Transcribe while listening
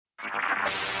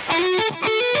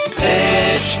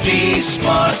HT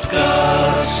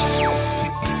Smartcast.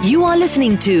 You are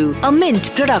listening to a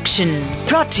Mint production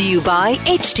brought to you by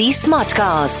HT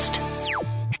Smartcast.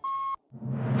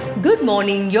 Good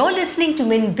morning. You're listening to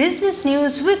Mint Business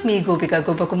News with me, Gopika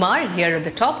Gopakumar. Here are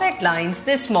the top headlines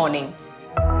this morning.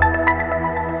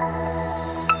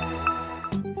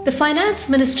 The Finance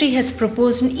Ministry has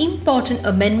proposed an important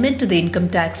amendment to the income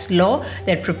tax law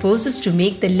that proposes to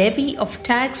make the levy of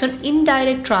tax on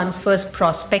indirect transfers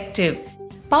prospective.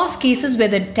 Past cases where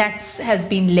the tax has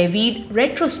been levied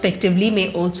retrospectively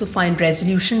may also find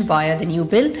resolution via the new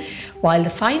bill. While the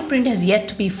fine print has yet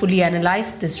to be fully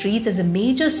analysed, this reads as a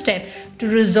major step to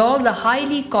resolve the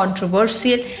highly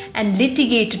controversial and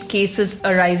litigated cases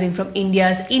arising from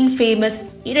India's infamous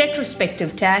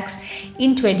retrospective tax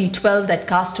in 2012 that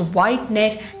cast a wide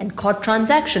net and caught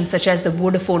transactions such as the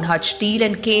Vodafone Hutch deal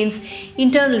and Keynes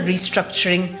internal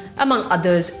restructuring, among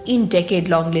others, in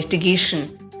decade-long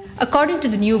litigation. According to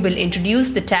the new bill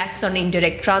introduced, the tax on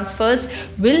indirect transfers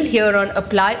will hereon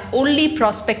apply only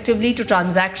prospectively to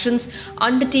transactions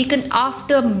undertaken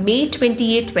after May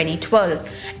 28, 2012.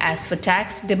 As for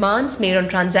tax demands made on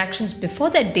transactions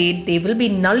before that date, they will be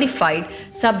nullified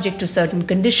subject to certain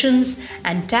conditions,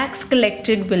 and tax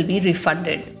collected will be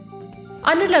refunded.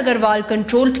 Anil Agarwal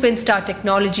controlled Twin Star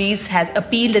Technologies has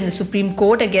appealed in the Supreme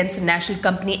Court against the National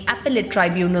Company Appellate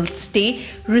Tribunal's stay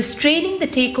restraining the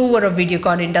takeover of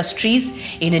Videocon Industries.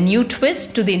 In a new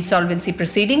twist to the insolvency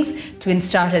proceedings, Twin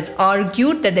Star has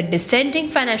argued that the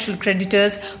dissenting financial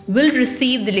creditors will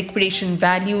receive the liquidation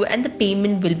value and the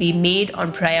payment will be made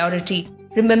on priority.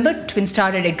 Remember, Twin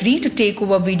Star had agreed to take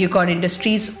over Videocon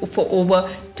Industries for over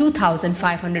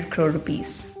 2,500 crore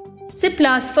rupees.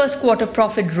 Cipla's first quarter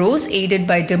profit rose, aided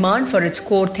by demand for its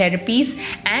core therapies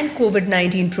and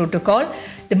COVID-19 protocol.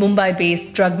 The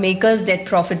Mumbai-based drug maker's net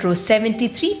profit rose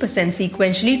 73%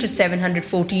 sequentially to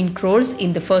 714 crores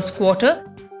in the first quarter.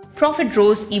 Profit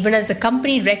rose even as the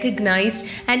company recognized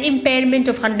an impairment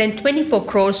of 124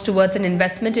 crores towards an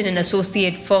investment in an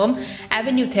associate firm,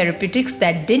 Avenue Therapeutics,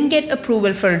 that didn't get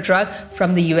approval for a drug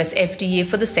from the US FDA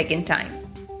for the second time.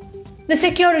 The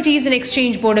Securities and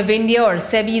Exchange Board of India, or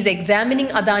SEBI, is examining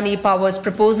Adani Power's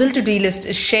proposal to delist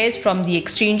its shares from the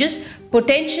exchanges,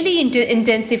 potentially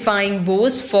intensifying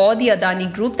woes for the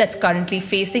Adani Group that's currently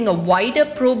facing a wider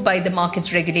probe by the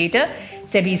markets regulator.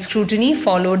 SEBI's scrutiny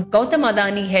followed Gautam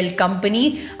Adani-held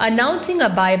company announcing a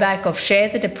buyback of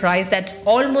shares at a price that's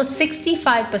almost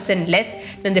 65% less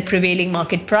than the prevailing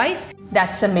market price.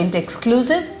 That's a Mint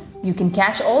exclusive. You can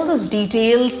catch all those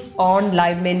details on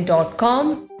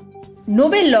livemint.com.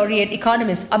 Nobel laureate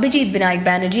economist Abhijit Vinayak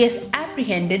Banerjee has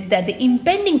apprehended that the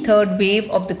impending third wave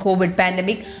of the COVID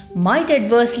pandemic might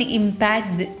adversely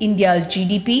impact India's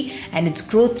GDP, and its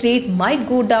growth rate might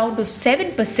go down to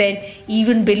 7%,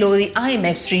 even below the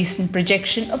IMF's recent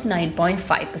projection of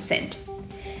 9.5%.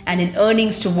 And in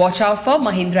earnings to watch out for,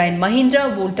 Mahindra &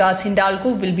 Mahindra, Voltas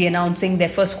Hindalco will be announcing their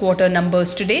first quarter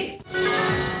numbers today.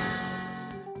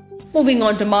 Moving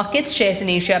on to markets, shares in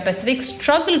Asia Pacific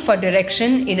struggle for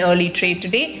direction in early trade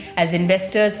today as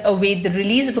investors await the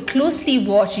release of a closely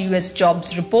watched US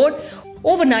jobs report.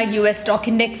 Overnight, US stock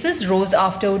indexes rose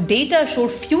after data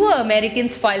showed fewer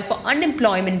Americans filed for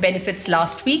unemployment benefits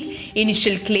last week.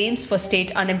 Initial claims for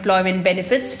state unemployment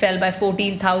benefits fell by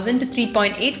 14,000 to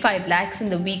 3.85 lakhs in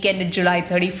the week ended July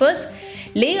 31st.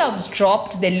 Layoffs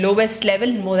dropped to their lowest level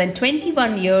in more than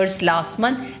 21 years last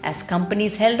month as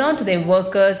companies held on to their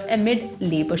workers amid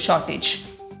labour shortage.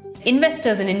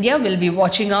 Investors in India will be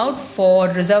watching out for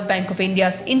Reserve Bank of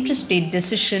India's interest rate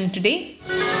decision today.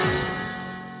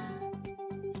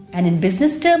 And in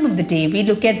business term of the day, we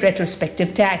look at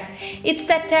retrospective tax. It's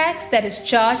that tax that is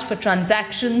charged for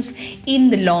transactions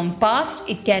in the long past.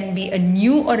 It can be a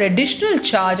new or additional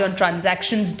charge on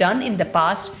transactions done in the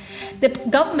past. The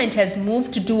government has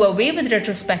moved to do away with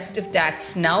retrospective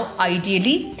tax now.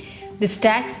 Ideally, this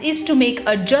tax is to make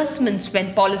adjustments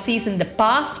when policies in the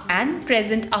past and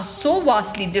present are so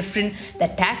vastly different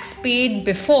that tax paid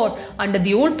before under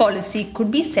the old policy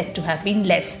could be said to have been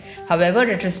less. However,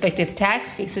 retrospective tax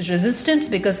faces resistance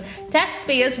because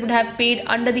taxpayers would have paid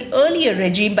under the earlier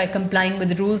regime by complying with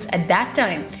the rules at that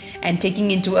time and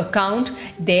taking into account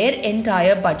their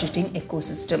entire budgeting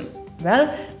ecosystem.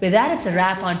 Well, with that, it's a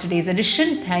wrap on today's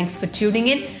edition. Thanks for tuning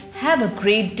in. Have a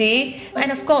great day.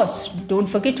 And of course, don't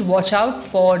forget to watch out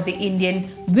for the Indian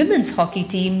women's hockey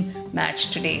team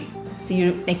match today. See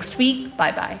you next week.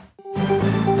 Bye-bye.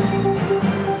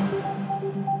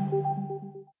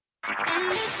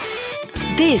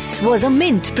 This was a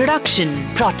Mint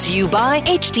production brought to you by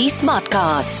HT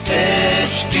Smartcast.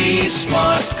 HT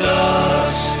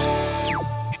Smartcast.